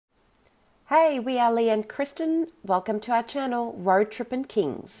Hey, we are Leigh and Kristen. Welcome to our channel, Road Trippin'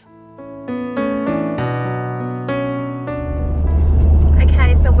 Kings.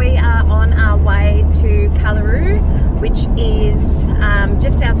 Okay, so we are on our way to Kalaru, which is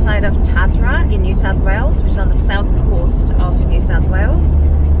just outside of Tathra in New South Wales, which is on the south coast of New South Wales.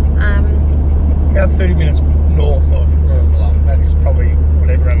 About 30 minutes north of Murrumbula. That's probably what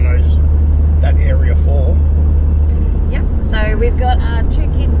everyone knows that area for. Yep, so we've got our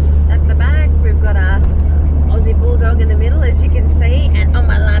two kids at the back, we've got our Aussie bulldog in the middle, as you can see, and on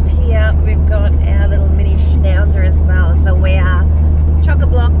my lap here we've got our little minischnauzer as well. So we are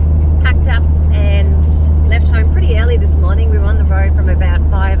chock-a-block, packed up and left home pretty early this morning. We were on the road from about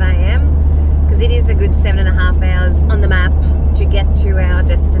 5 AM because it is a good 7.5 hours on the map to get to our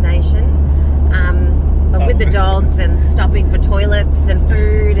destination. But with the dogs and stopping for toilets and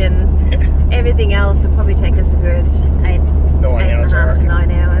food and everything else, it'll probably take us a good 8.5 to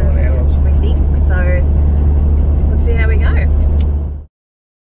 9 hours, we think. So we'll see how we go.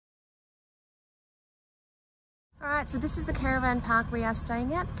 Alright, so this is the caravan park we are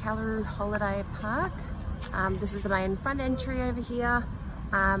staying at, Kalaru Holiday Park. This is the main front entry over here,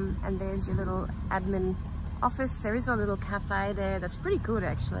 and there's your little admin office. There is a little cafe there that's pretty good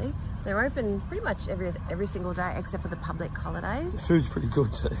actually. They're open pretty much every single day except for the public holidays. The food's pretty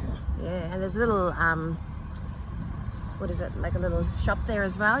good too. Yeah, and there's a little, what is it, like a little shop there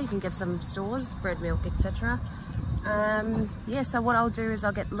as well. You can get some stores, bread, milk, etc. Yeah, so what I'll do is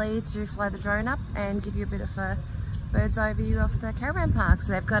I'll get Leigh to fly the drone up and give you a bit of a bird's eye view of the caravan park.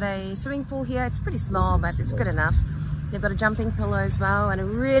 So they've got a swimming pool here. It's pretty small, but it's good enough. They've got a jumping pillow as well and a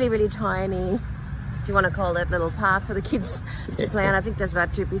really, really tiny, if you want to call it, little park for the kids to play on. I think there's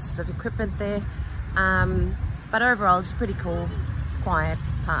about 2 pieces of equipment there. But overall, it's a pretty cool, quiet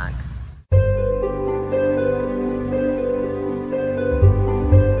park.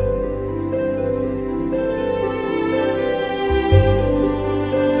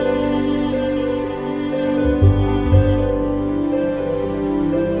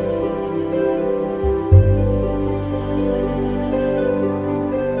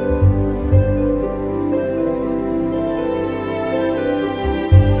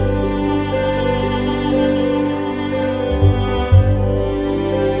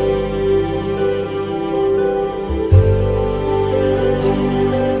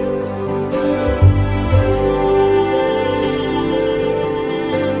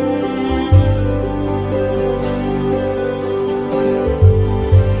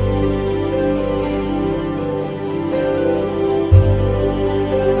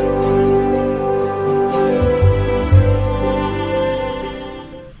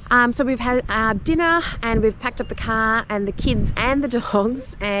 So we've had our dinner and we've packed up the car and the kids and the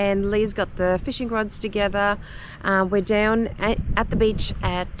dogs, and Leigh's got the fishing rods together. We're down at the beach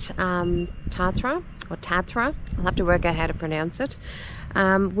at Tathra, or Tathra. I'll have to work out how to pronounce it.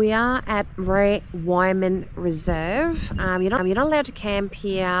 We are at Ray Wyman Reserve. You're not allowed to camp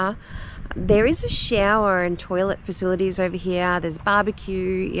here. There is a shower and toilet facilities over here. There's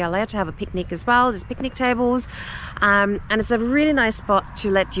barbecue. You're allowed to have a picnic as well. There's picnic tables. And it's a really nice spot to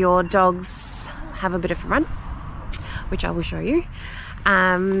let your dogs have a bit of fun, which I will show you.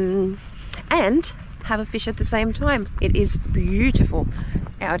 And have a fish at the same time. It is beautiful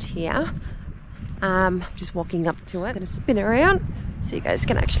out here. Just walking up to it. I'm going to spin around so you guys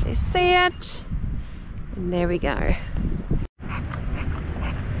can actually see it. And there we go.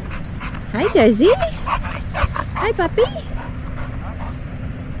 Hi, Dozy. Hi, puppy.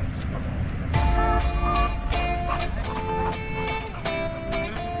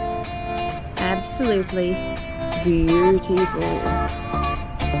 Absolutely beautiful.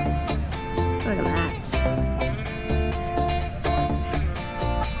 Look at that.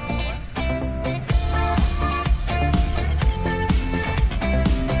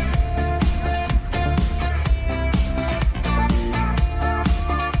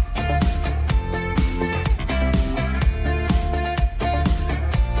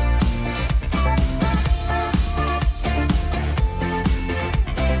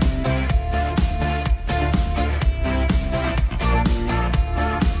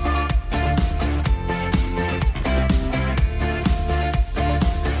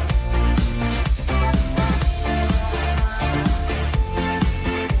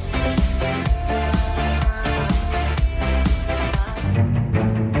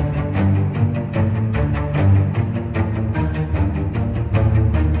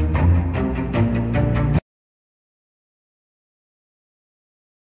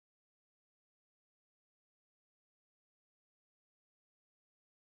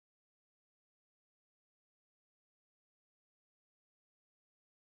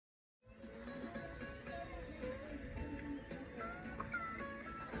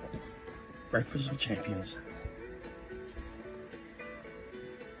 Breakfast of Champions.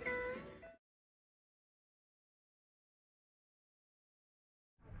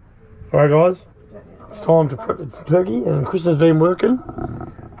 Alright guys, it's time to prep the turkey, and Kris has been working.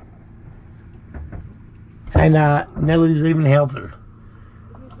 And Nellie's even helping.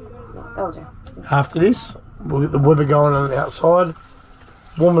 After this, we'll get the Weber going on the outside,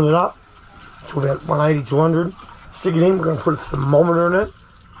 warming it up to about 180, 200. Stick it in, we're going to put a thermometer in it.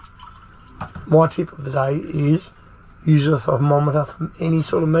 My tip of the day is use a thermometer for any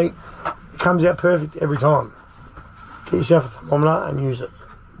sort of meat. It comes out perfect every time. Get yourself a thermometer and use it.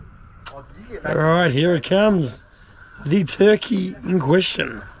 Alright, here it comes. The turkey in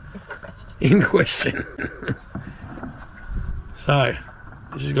question. So,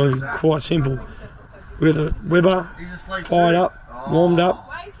 this is going to be quite simple. We've got the Weber fired up, warmed up,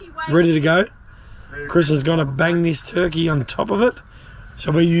 ready to go. Kris is going to bang this turkey on top of it.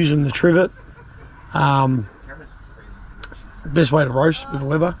 So we're using the trivet. Best way to roast with a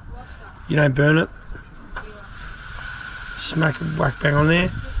Weber. You don't burn it. Smack a whack bang on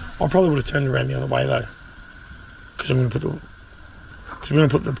there. I probably would have turned around the other way though, because I'm going to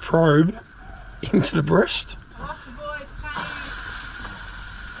put the probe into the breast.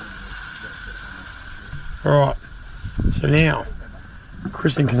 All right. So now,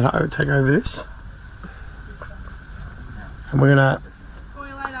 Kristen can take over this, and we're gonna.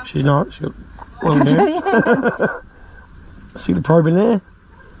 She's not. She's got one there. See the probe in there?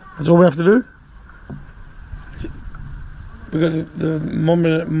 That's all we have to do. We've got the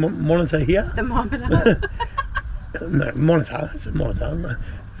monitor here. Thermometer. No, monitor. It's a monitor.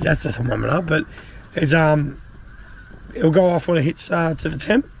 That's a thermometer, but it's it'll go off when it hits to the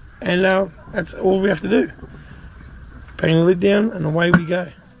temp, and that's all we have to do. Bang the lid down, and away we go.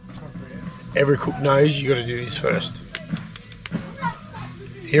 Every cook knows you got to do this first.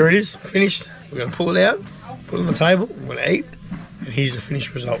 Here it is, finished. We're going to pull it out, put it on the table. We're going to eat, and here's the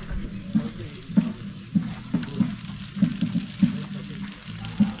finished result.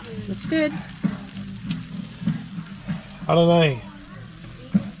 Looks good. I don't know. I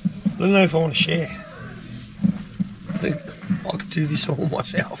don't know if I want to share. I think I could do this all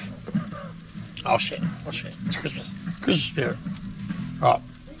myself. I'll share. It's Christmas. Christmas spirit. Right,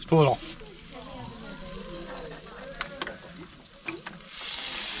 let's pull it off.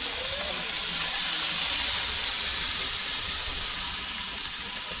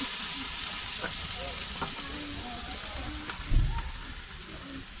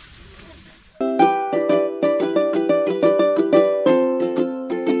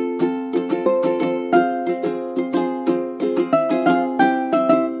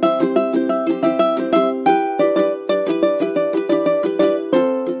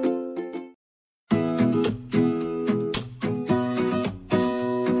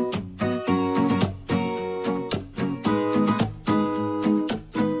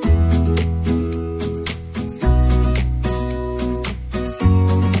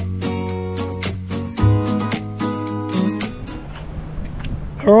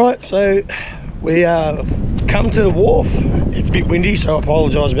 Alright, so we come to the wharf. It's a bit windy, so I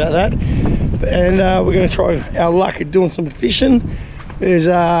apologise about that. And we're going to try our luck at doing some fishing. There's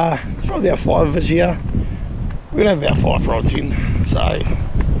probably about 5 of us here. We're going to have about 5 rods in. So,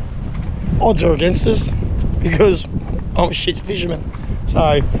 odds are against us because I'm a shit fisherman.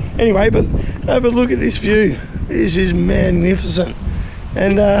 So, anyway, but have a look at this view. This is magnificent.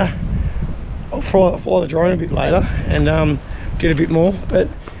 And I'll fly the drone a bit later and get a bit more, but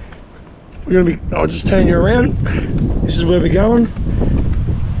we're gonna be, I'll just turn you around. This is where we're going.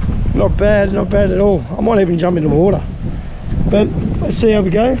 Not bad at all. I might even jump in the water, but let's see how we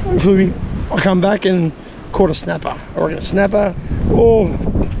go. Hopefully I'll come back and caught a snapper. I reckon a snapper, or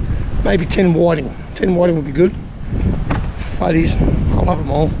maybe 10 whiting. 10 whiting would be good. Floaties, I love them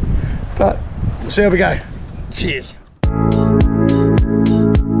all, but we'll see how we go. Cheers.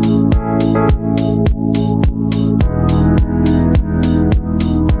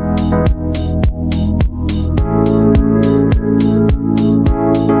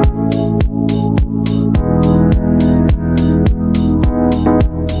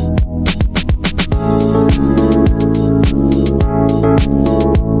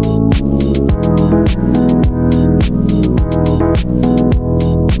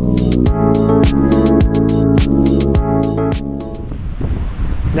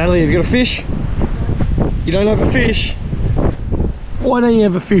 Natalie, have you got a fish? You don't have a fish? Why don't you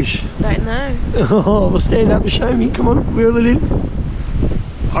have a fish? Don't know. Oh, well, stand up and show me. Come on, reel it in.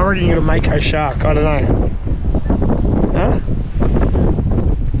 I reckon you're going to make a shark. I don't know. Huh?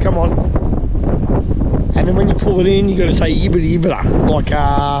 Come on. And then when you pull it in, you got to say yibbida yibbida, like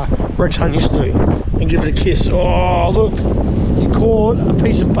Rex Hunt used to do, and give it a kiss. Oh, look, you caught a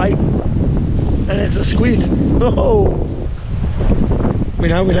piece of bait, and it's a squid. Oh, we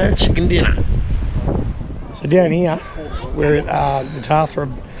know, chicken dinner. So down here, we're at the Tathra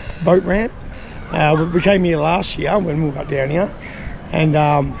boat ramp. We came here last year when we got down here, and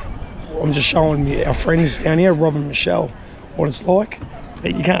I'm just showing you our friends down here, Rob and Michelle, what it's like.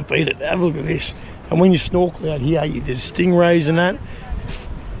 But you can't beat it. Have a look at this. And when you snorkel out here, there's stingrays and that.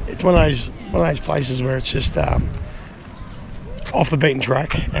 It's one of those places where it's just off the beaten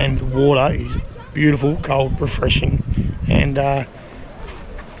track, and the water is beautiful, cold, refreshing. And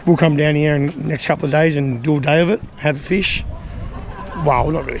we'll come down here in the next couple of days and do a day of it, have a fish. Well,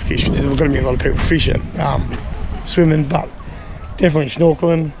 not really fish, because there's going to be a lot of people fishing, swimming, but definitely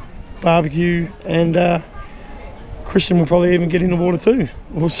snorkeling, barbecue, and Christian will probably even get in the water too.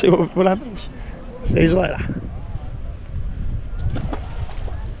 We'll see what happens. See you later.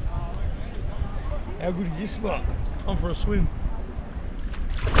 How good is this spot? Time for a swim.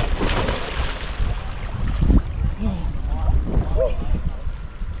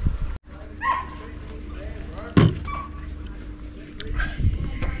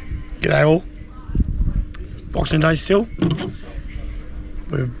 G'day all. Boxing Day still.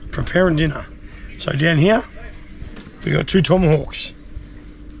 We're preparing dinner. So down here, we got 2 tomahawks.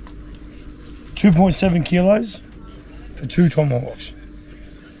 2.7 kilos for 2 tomahawks.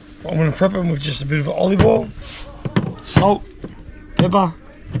 I'm going to prep them with just a bit of olive oil, salt, pepper,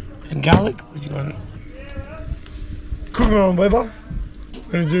 and garlic. Which you're going to cook them on Weber.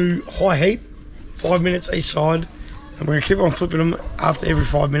 We're going to do high heat, 5 minutes each side, and we're going to keep on flipping them after every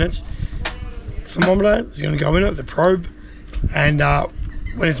 5 minutes. Thermometer is going to go in it, the probe, and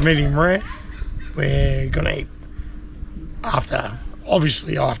when it's medium rare, we're going to eat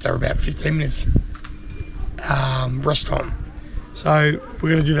obviously after about 15 minutes rest time. So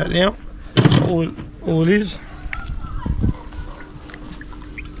we're going to do that now. So all it is,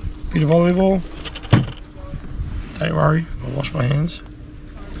 bit of olive oil. Don't worry, I'll wash my hands.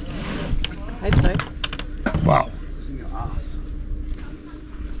 Hope so. Wow.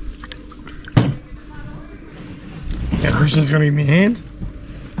 Now Christian's going to give me a hand.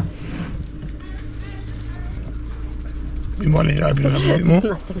 We might need to open it up a bit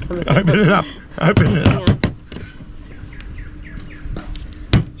more. Open it up.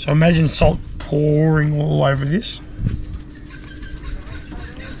 So imagine salt pouring all over this.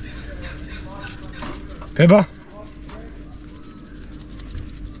 Pepper.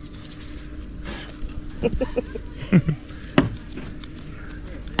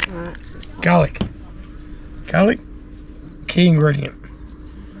 Garlic. Garlic, key ingredient.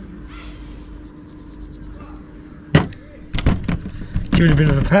 Give it a bit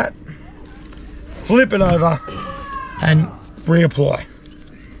of a pat, flip it over, and reapply.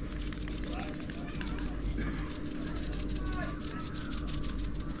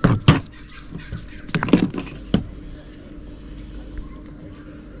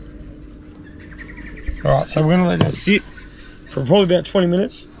 Alright, so we're going to let that sit for probably about 20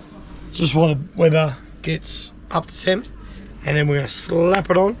 minutes, just while the weather gets up to temp, and then we're going to slap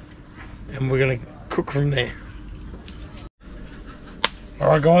it on, and we're going to cook from there.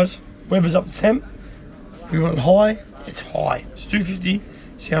 Alright guys, Weber's up to temp. We want it high, it's high. It's 250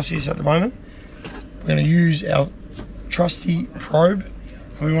 Celsius at the moment. We're going to use our trusty probe,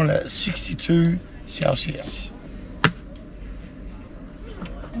 and we want it at 62 Celsius.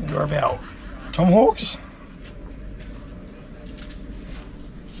 We'll do about tomahawks.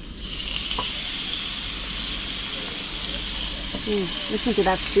 Listen to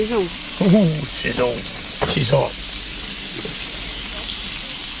that sizzle. Ooh, sizzle. She's hot.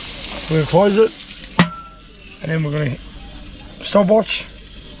 We're going to close it, and then we're going to stopwatch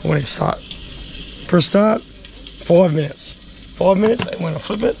when it starts. Press start, 5 minutes. 5 minutes, and we're going to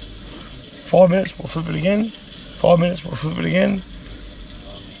flip it. 5 minutes, we'll flip it again. 5 minutes, we'll flip it again.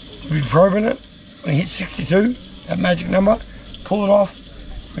 We'll be probing it. When it hits 62, that magic number, pull it off.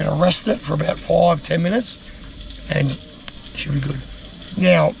 We're going to rest it for about 5-10 minutes, and it should be good.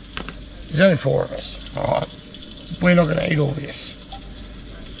 Now, there's only 4 of us, alright? We're not going to eat all this.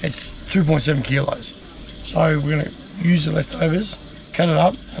 It's 2.7 kilos. So we're going to use the leftovers, cut it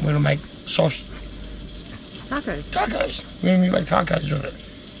up, and we're going to make soft tacos. We're going to make tacos with it.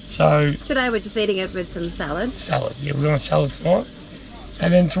 So today we're just eating it with some salad. Salad, yeah, we're going to salad tonight.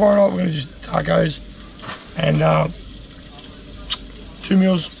 And then tomorrow night we're going to do tacos and 2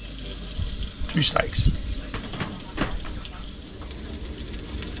 meals, 2 steaks.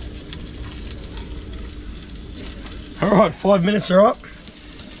 Alright, 5 minutes are up.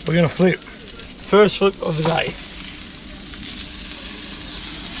 We're going to flip. first flip of the day.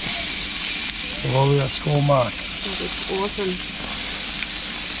 Oh, look at that score mark. That is awesome.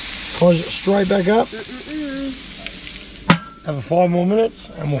 Close it straight back up. Have a 5 more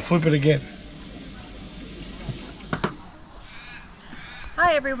minutes and we'll flip it again.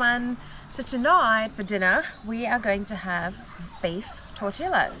 Hi everyone. So tonight for dinner we are going to have beef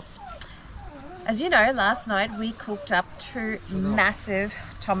tortillas. As you know, last night we cooked up 2 massive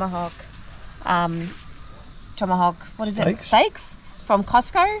tomahawk steaks from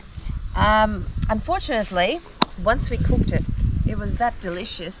Costco. Unfortunately, once we cooked it, it was that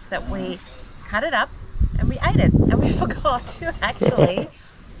delicious that we cut it up and we ate it, and we forgot to actually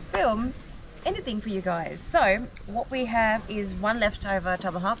film anything for you guys. So what we have is 1 leftover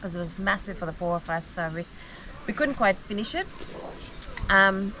tomahawk, because it was massive for the 4 of us, so we couldn't quite finish it.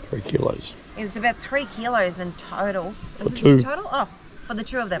 3 kilos. It was about 3 kilos in total. Is it 2 total? Oh, for the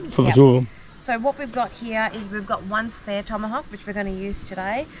 2 of them. For the 2 of them. So what we've got here is we've got 1 spare tomahawk, which we're going to use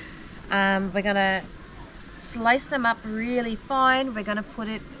today. We're going to slice them up really fine. We're going to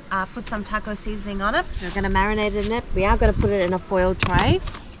put some taco seasoning on it. We're going to marinate it in it. We are going to put it in a foil tray,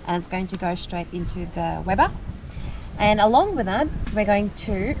 and it's going to go straight into the Weber. And along with that, we're going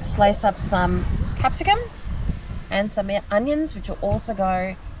to slice up some capsicum and some onions, which will also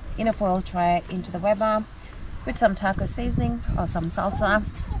go in a foil tray into the Weber with some taco seasoning or some salsa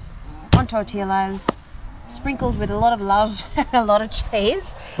on tortillas, sprinkled with a lot of love and a lot of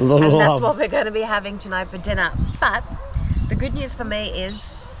cheese. And that's what we're going to be having tonight for dinner. But the good news for me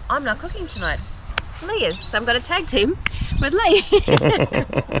is I'm not cooking tonight. Leigh is, so I'm going to tag team with Leigh.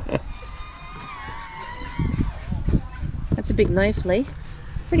 That's a big knife, Leigh.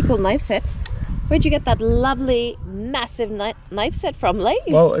 Pretty cool knife set. Where'd you get that lovely, massive knife set from, Leigh?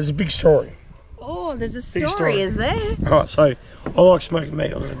 Well, it's a big story. Oh, there's a story, is there? Alright, so I like smoking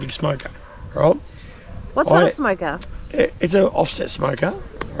meat. I've got a big smoker, right? What sort of smoker? It's an offset smoker,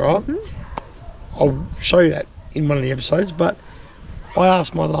 right? I'll show you that in one of the episodes, but I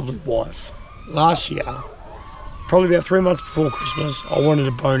asked my lovely wife last year, probably about 3 months before Christmas, I wanted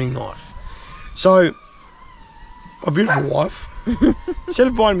a boning knife. So, my beautiful wife, instead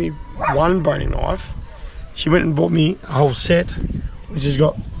of buying me 1 boning knife, she went and bought me a whole set, which has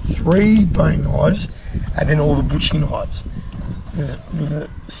got 3 boning knives and then all the butchering knives with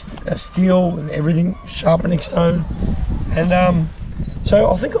a steel and everything, sharpening stone. And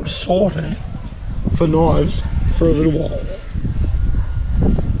so I think I'm sorted for knives for a little while. So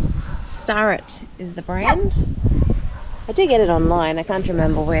Starrett is the brand. I did get it online. I can't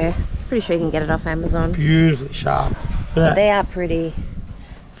remember where. Pretty sure you can get it off Amazon. Beautifully sharp. They are pretty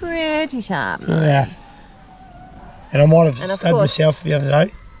sharp. Look at that. And I might have stabbed myself the other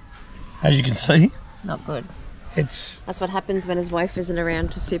day, as you can see. Not good. That's what happens when his wife isn't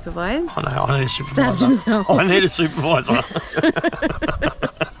around to supervise. I know, I need a supervisor. Stabbed himself. I need a supervisor.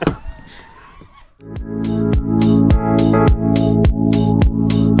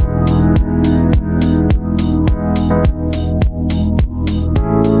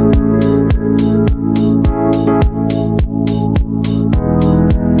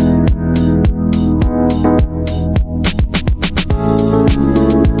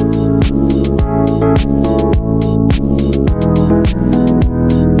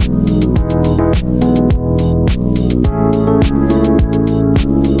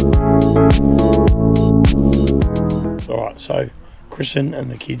 So Kristen and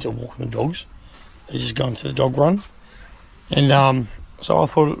the kids are walking the dogs. They're just going to the dog run. And so I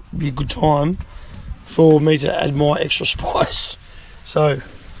thought it would be a good time for me to add my extra spice. So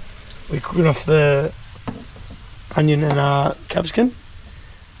we're cooking off the onion and capsicum.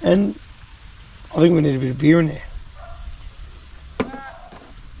 And I think we need a bit of beer in there.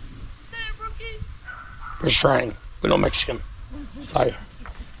 We're Australian, we're not Mexican. So,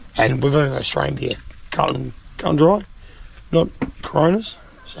 and we've only got Australian beer, cut and dry. Not Coronas,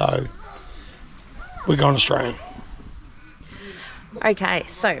 so we're going Australian. Okay,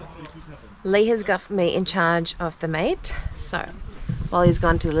 so Leigh has got me in charge of the meat. So while he's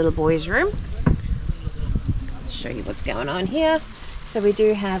gone to the little boy's room, I'll show you what's going on here. So we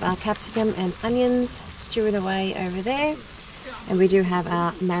do have our capsicum and onions stewing away over there, and we do have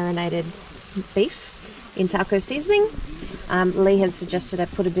our marinated beef in taco seasoning. Leigh has suggested I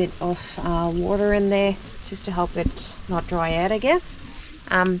put a bit of water in there just to help it not dry out, I guess.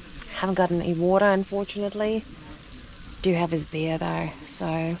 Haven't got any water, unfortunately. Do have his beer though, so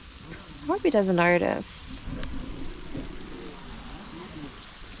I hope he doesn't notice.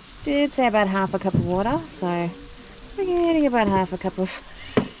 Did say about half a cup of water, so we're getting about half a cup of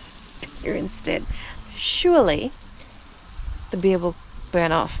beer instead. Surely the beer will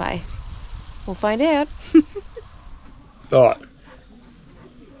burn off, eh? We'll find out. Right.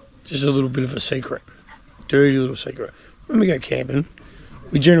 Just a little bit of a secret. Dirty little secret. When we go camping,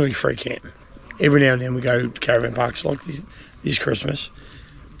 we generally free camp. Every now and then we go to caravan parks like this Christmas.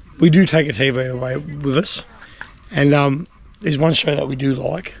 We do take a TV away with us. And there's one show that we do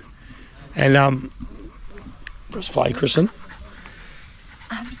like. And press play, Kristen.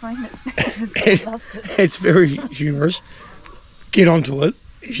 I have to find it. Lost it. It's very humorous. Get onto it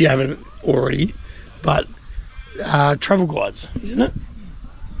if you haven't already. But travel guides, isn't it?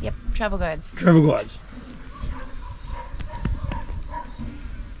 Yep, travel guides. Travel guides.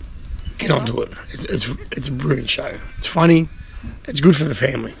 Get onto it. It's a brilliant show. It's funny. It's good for the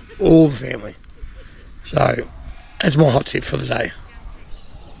family. All the family. So that's my hot tip for the day.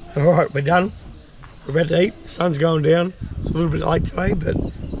 Alright, we're done. We're about to eat. The sun's going down. It's a little bit late today, but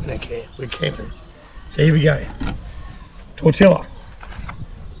we don't care. We're camping. So here we go. Tortilla.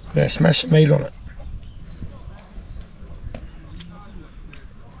 We're going to smash some meat on it.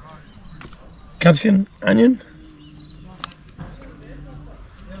 Capsicum, onion.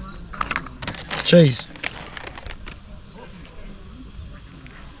 Cheese.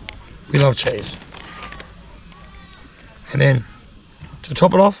 We love cheese. And then, to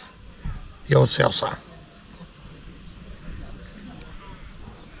top it off, the old salsa.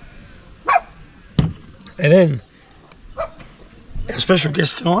 And then, our special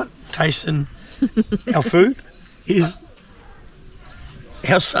guest tonight, tasting our food, is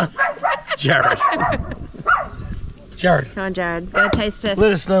our son, Jared. Jared. Come on, Jared. Go taste test.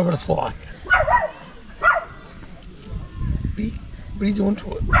 Let us know what it's like. What are you doing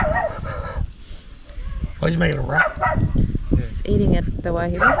to it? Oh, he's making a wrap. He's eating it the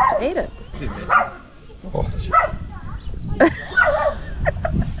way he wants to eat it. Oh,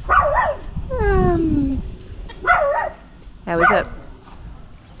 how is it?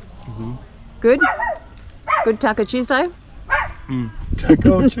 Good? Good Taco Tuesday?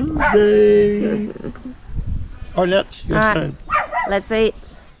 Taco Tuesday. Oh, that's your turn. Let's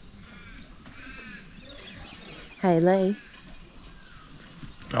eat. Hey, Leigh.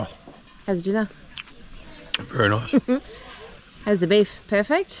 Oh, How's dinner? very nice. How's the beef?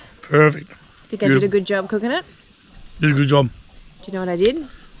 Perfect? Perfect. Think I did a good job cooking it? Did a good job. Do you know what I did?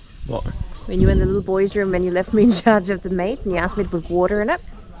 What? When you were in the little boys' room and you left me in charge of the meat and you asked me to put water in it,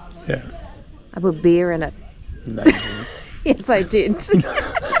 Yeah. I put beer in it. No, you didn't. Yes, I did.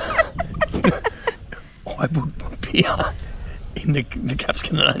 I put beer in the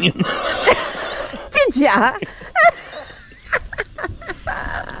capsicum and onion. Did ya?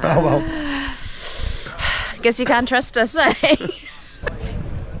 Oh, well. Guess you can't trust us, eh?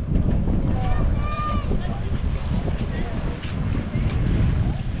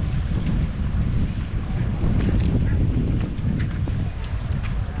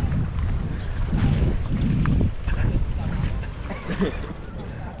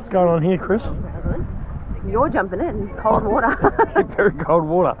 What's going on here, Chris? You're jumping in cold water. Very cold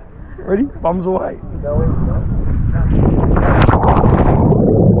water. Ready? Bums away.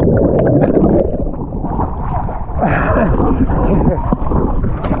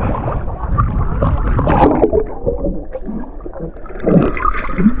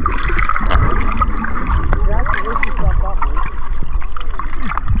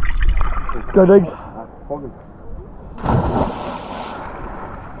 Go, Diggs.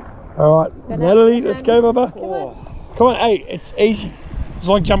 Alright, Natalie, let's go, Bubba. Come on, hey, it's easy. It's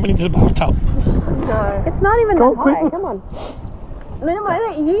like jumping into the bathtub. No. It's not even that high. Come on. No, why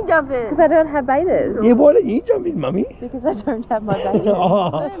don't you jump in? Because I don't have bathers. Yeah, why don't you jump in, Mummy? Because I don't have my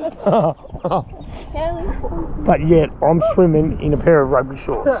bathers. But yet, I'm swimming in a pair of rugby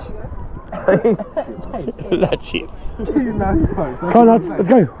shorts. That's it. Come on, let's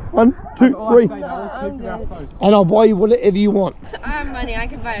go. 1, 2, 3. And I'll buy you whatever you want. I have money, I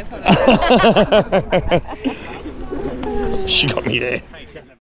can buy it for you. She got me there.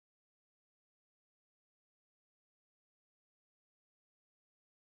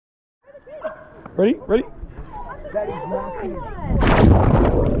 Ready? Ready? That is massive.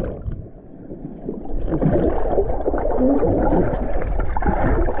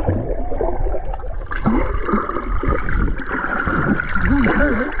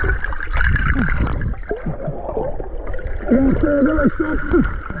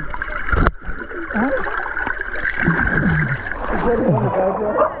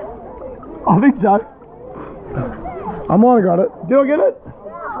 I think so. I might have got it. Did I get it?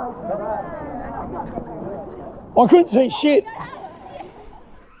 I couldn't see shit.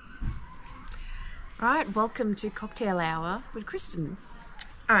 Alright, welcome to Cocktail Hour with Kristen.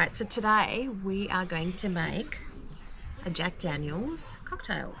 Alright, so today we are going to make a Jack Daniel's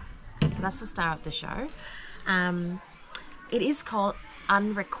cocktail. So that's the star of the show. It is called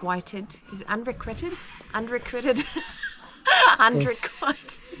unrequited. Is it unrequited? Unrequited?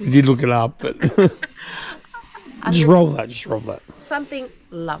 Unrequited. We did look it up, but just roll that. Just roll that. Something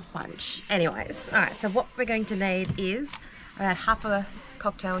love punch. Anyways, all right. So what we're going to need is about half a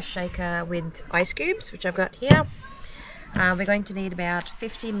cocktail shaker with ice cubes, which I've got here. We're going to need about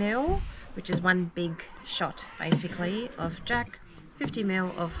 50 ml, which is one big shot basically of Jack. 50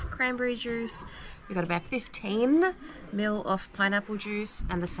 ml of cranberry juice. We've got about 15 ml of pineapple juice,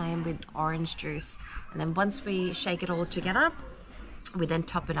 and the same with orange juice. And then once we shake it all together, we then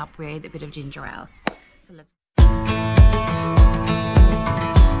top it up with a bit of ginger ale. So let's.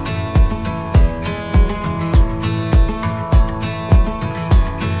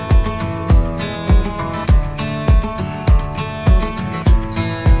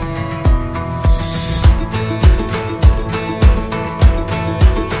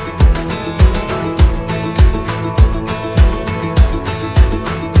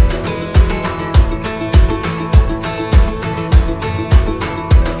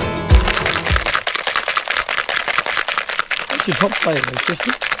 Your top favourite,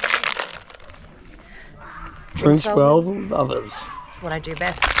 Kristen? Drinks well with others. That's what I do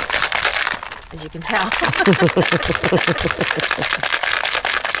best, as you can tell.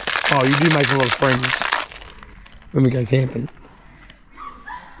 Oh, you do make a lot of friends when we go camping.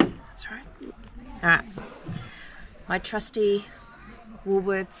 That's right. All right. My trusty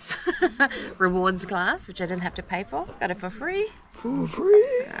Woolworths rewards glass, which I didn't have to pay for. Got it for free. For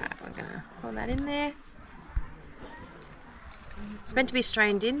free. All right, we're going to pour that in there. It's meant to be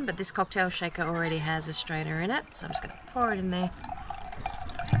strained in, but this cocktail shaker already has a strainer in it, so I'm just going to pour it in there.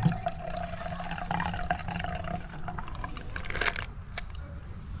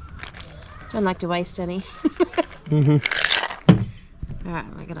 Don't like to waste any. Alright,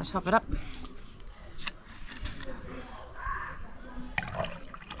 we're going to top it up.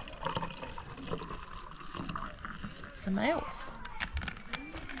 Some ale.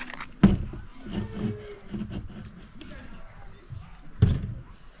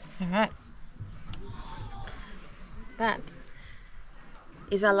 Alright, that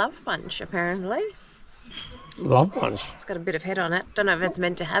is our love punch apparently. Love punch. It's got a bit of head on it. Don't know if it's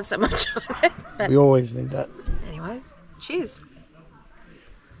meant to have so much on it. But We always need that. anyways, cheers.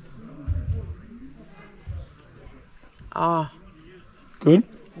 Oh, Good?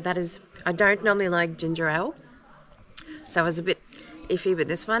 that is, I don't normally like ginger ale, so I was a bit iffy with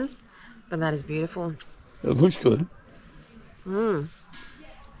this one, but that is beautiful. It looks good.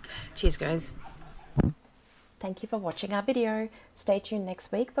 Cheers, guys. Thank you for watching our video. Stay tuned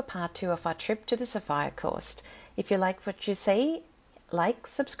next week for part 2 of our trip to the Sapphire Coast. If you like what you see, like,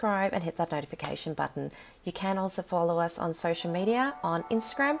 subscribe and hit that notification button. You can also follow us on social media. On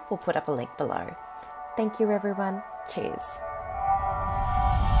Instagram, we'll put up a link below. Thank you, everyone. Cheers.